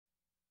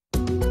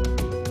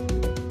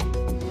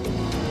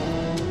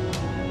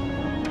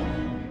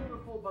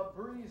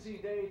breezy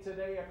day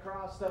today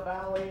across the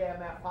valley,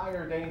 and that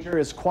fire danger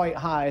is quite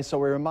high, so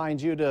we remind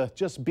you to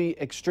just be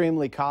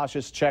extremely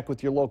cautious. Check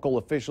with your local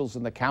officials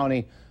in the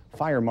county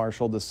fire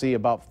marshal to see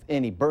about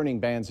any burning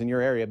bans in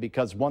your area,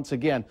 because once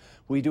again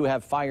we do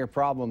have fire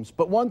problems.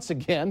 But once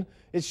again,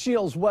 it's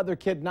Shields Weather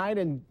Kid night,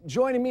 and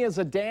joining me is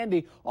a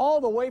dandy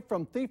all the way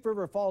from Thief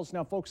River Falls.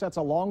 Now folks, that's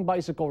a long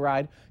bicycle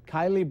ride.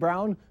 Kylie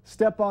Brown,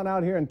 step on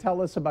out here and tell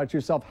us about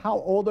yourself. How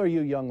old are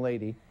you, young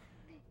lady?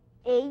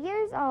 8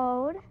 years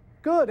old.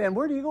 Good. And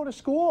where do you go to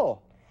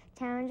school?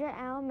 Challenger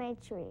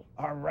Elementary.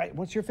 All right.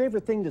 What's your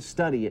favorite thing to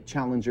study at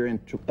Challenger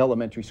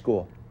Elementary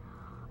School?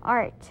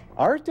 Art.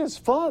 Art is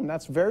fun.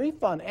 That's very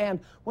fun. And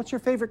what's your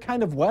favorite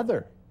kind of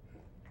weather?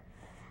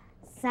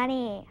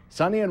 Sunny.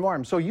 Sunny and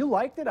warm. So you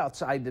liked it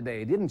outside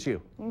today, didn't you?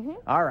 Mm-hmm.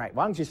 All right.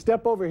 Why don't you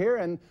step over here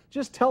and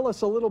just tell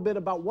us a little bit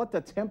about what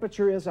the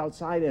temperature is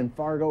outside in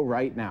Fargo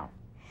right now.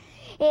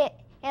 It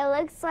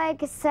looks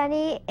like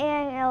sunny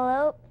and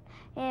a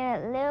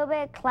little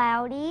bit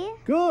cloudy.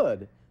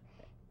 Good.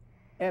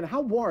 And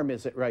how warm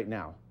is it right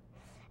now?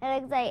 It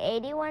looks like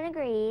 81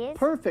 degrees.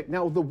 Perfect.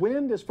 Now the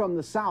wind is from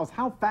the south.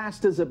 How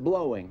fast is it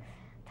blowing?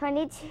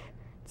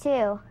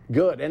 22.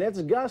 Good. And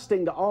it's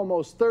gusting to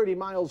almost 30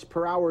 miles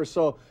per hour.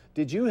 So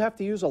did you have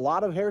to use a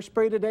lot of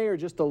hairspray today or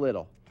just a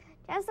little?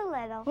 Just a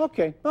little.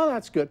 Okay. Well,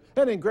 that's good.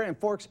 And in Grand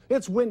Forks,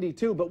 it's windy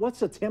too. But what's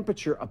the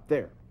temperature up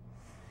there?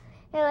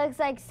 It looks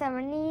like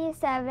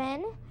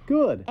 77.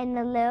 Good. And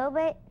a little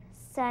bit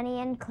sunny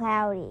and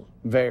cloudy.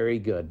 Very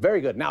good.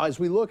 Very good. Now, as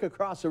we look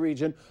across the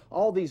region,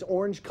 all these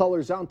orange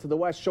colors out to the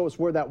west show us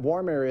where that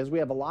warm area is. We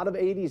have a lot of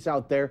 80s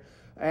out there.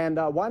 And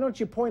why don't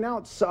you point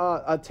out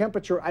a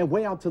temperature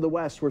way out to the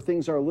west where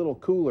things are a little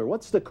cooler?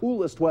 What's the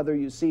coolest weather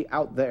you see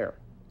out there?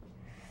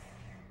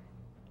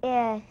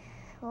 It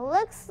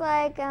looks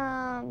like,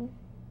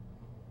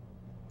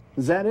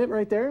 Is that it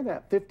right there,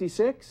 that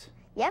 56?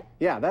 Yep.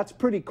 Yeah, that's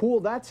pretty cool.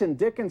 That's in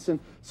Dickinson.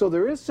 So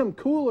there is some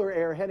cooler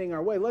air heading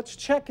our way. Let's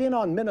check in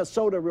on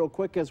Minnesota real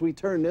quick as we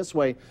turn this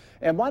way.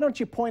 And why don't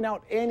you point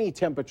out any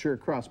temperature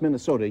across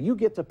Minnesota? You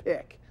get to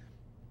pick.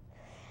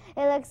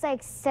 It looks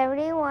like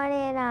 71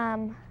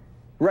 in,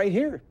 Right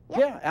here. Yep.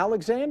 Yeah,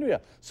 Alexandria.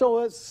 So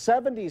it's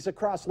 70s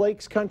across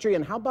Lakes Country.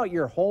 And how about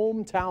your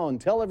hometown?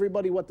 Tell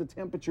everybody what the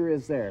temperature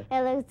is there.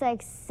 It looks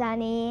like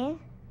sunny.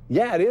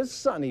 Yeah, it is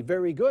sunny.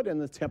 Very good.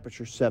 And the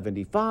temperature's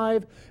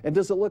 75. And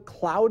does it look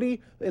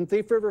cloudy in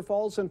Thief River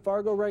Falls and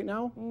Fargo right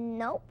now?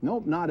 Nope.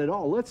 Nope, not at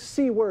all. Let's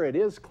see where it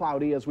is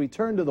cloudy. As we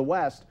turn to the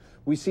west,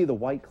 we see the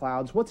white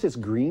clouds. What's this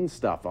green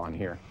stuff on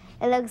here?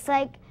 It looks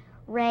like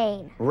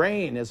rain.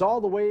 Rain is all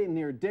the way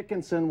near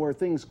Dickinson, where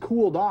things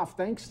cooled off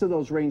thanks to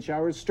those rain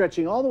showers,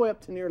 stretching all the way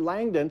up to near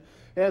Langdon.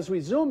 As we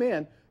zoom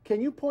in,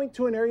 can you point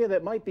to an area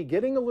that might be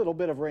getting a little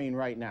bit of rain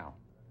right now?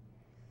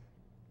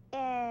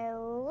 It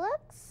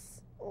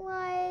looks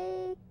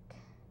like...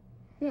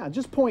 Yeah,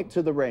 just point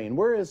to the rain.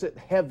 Where is it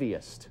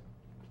heaviest?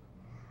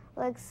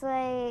 Looks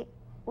like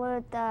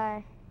with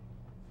the...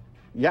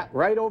 Yeah,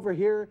 right over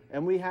here,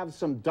 and we have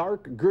some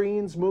dark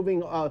greens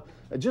moving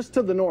just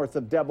to the north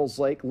of Devil's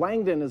Lake.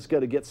 Langdon is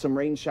going to get some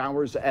rain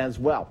showers as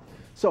well.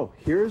 So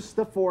here's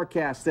the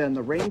forecast then.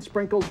 The rain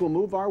sprinkles will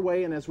move our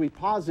way, and as we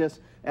pause this,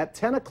 at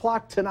 10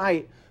 o'clock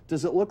tonight,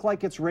 does it look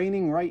like it's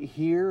raining right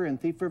here in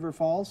Thief River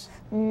Falls?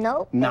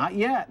 Nope. Not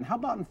yet. And how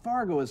about in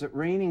Fargo? Is it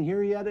raining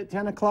here yet at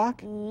 10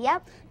 o'clock?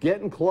 Yep.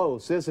 Getting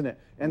close, isn't it?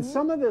 And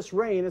some of this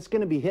rain, it's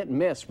going to be hit and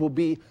miss, will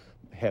be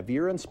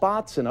heavier in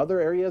spots and other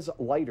areas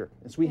lighter.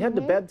 As we head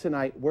to bed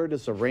tonight, where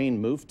does the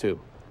rain move to?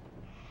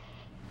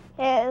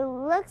 It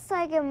looks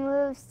like it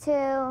moves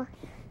to...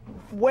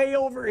 Way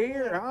over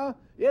here, huh?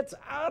 It's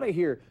out of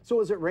here.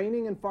 So is it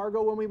raining in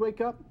Fargo when we wake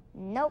up?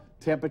 Nope.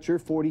 Temperature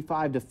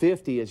 45 to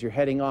 50 as you're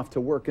heading off to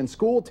work and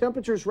school.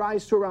 Temperatures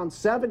rise to around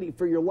 70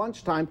 for your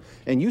lunchtime.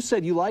 And you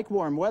said you like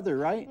warm weather,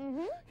 right?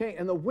 Mm-hmm. Okay,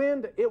 and the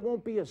wind, it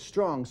won't be as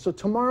strong. So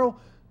tomorrow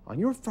on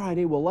your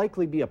Friday will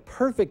likely be a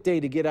perfect day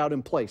to get out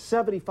and play.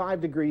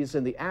 75 degrees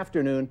in the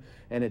afternoon,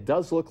 and it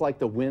does look like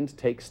the wind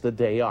takes the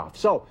day off.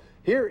 So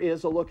here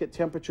is a look at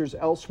temperatures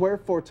elsewhere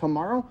for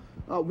tomorrow.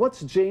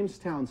 What's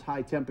Jamestown's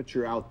high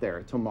temperature out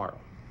there tomorrow?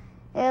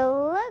 It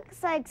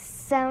looks like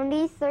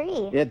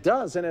 73. It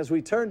does, and as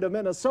we turn to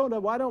Minnesota,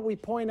 why don't we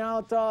point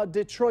out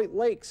Detroit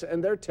Lakes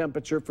and their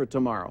temperature for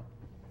tomorrow?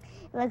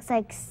 It looks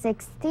like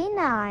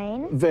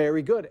 69.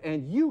 Very good,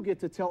 and you get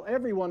to tell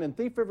everyone in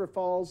Thief River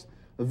Falls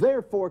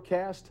their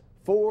forecast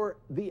for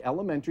the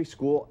elementary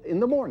school in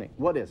the morning.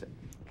 What is it?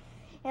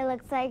 It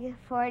looks like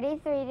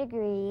 43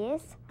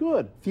 degrees.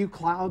 Good. Few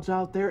clouds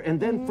out there. And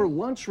then for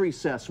lunch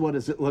recess, what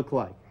does it look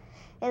like?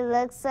 It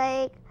looks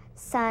like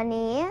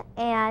sunny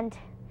and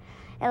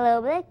a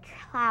little bit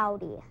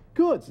cloudy.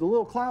 Good. It's a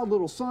little cloud,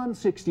 little sun,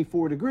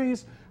 64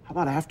 degrees. How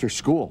about after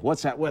school?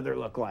 What's that weather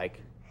look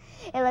like?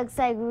 It looks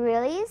like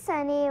really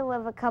sunny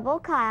with a couple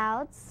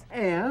clouds.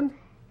 And?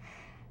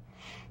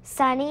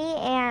 Sunny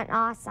and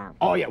awesome.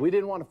 Oh, yeah, we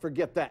didn't want to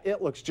forget that.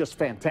 It looks just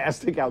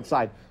fantastic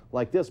outside.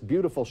 Like this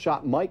beautiful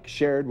shot Mike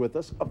shared with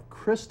us of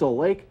Crystal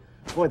Lake.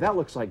 Boy, that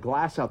looks like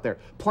glass out there.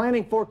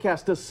 Planning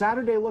forecast. Does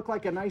Saturday look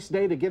like a nice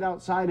day to get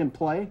outside and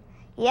play?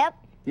 Yep.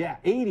 Yeah,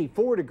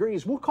 84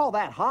 degrees. We'll call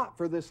that hot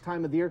for this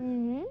time of the year.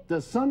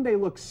 Does Sunday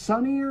look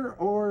sunnier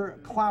or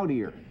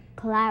cloudier?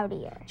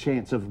 Cloudier.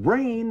 Chance of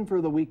rain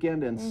for the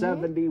weekend and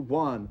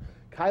 71.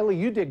 Kylie,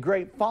 you did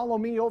great. Follow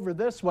me over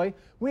this way.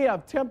 We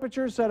have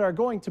temperatures that are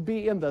going to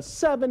be in the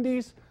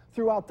 70s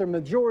throughout the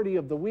majority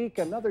of the week.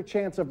 Another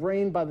chance of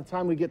rain by the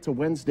time we get to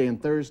Wednesday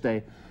and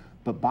Thursday.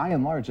 But by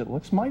and large, it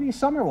looks mighty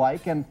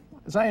summer-like. And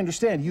as I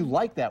understand, you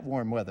like that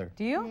warm weather.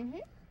 Do you?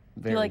 Do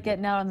Very you like good.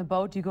 getting out on the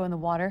boat? Do you go in the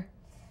water?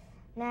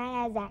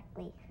 Not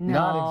exactly. No,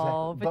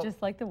 Not exactly, but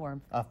just like the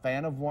warmth. A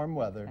fan of warm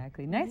weather.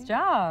 Exactly. Nice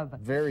job.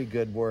 Very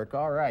good work.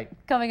 All right.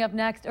 Coming up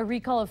next, a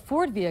recall of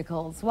Ford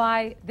vehicles.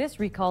 Why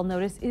this recall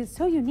notice is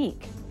so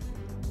unique.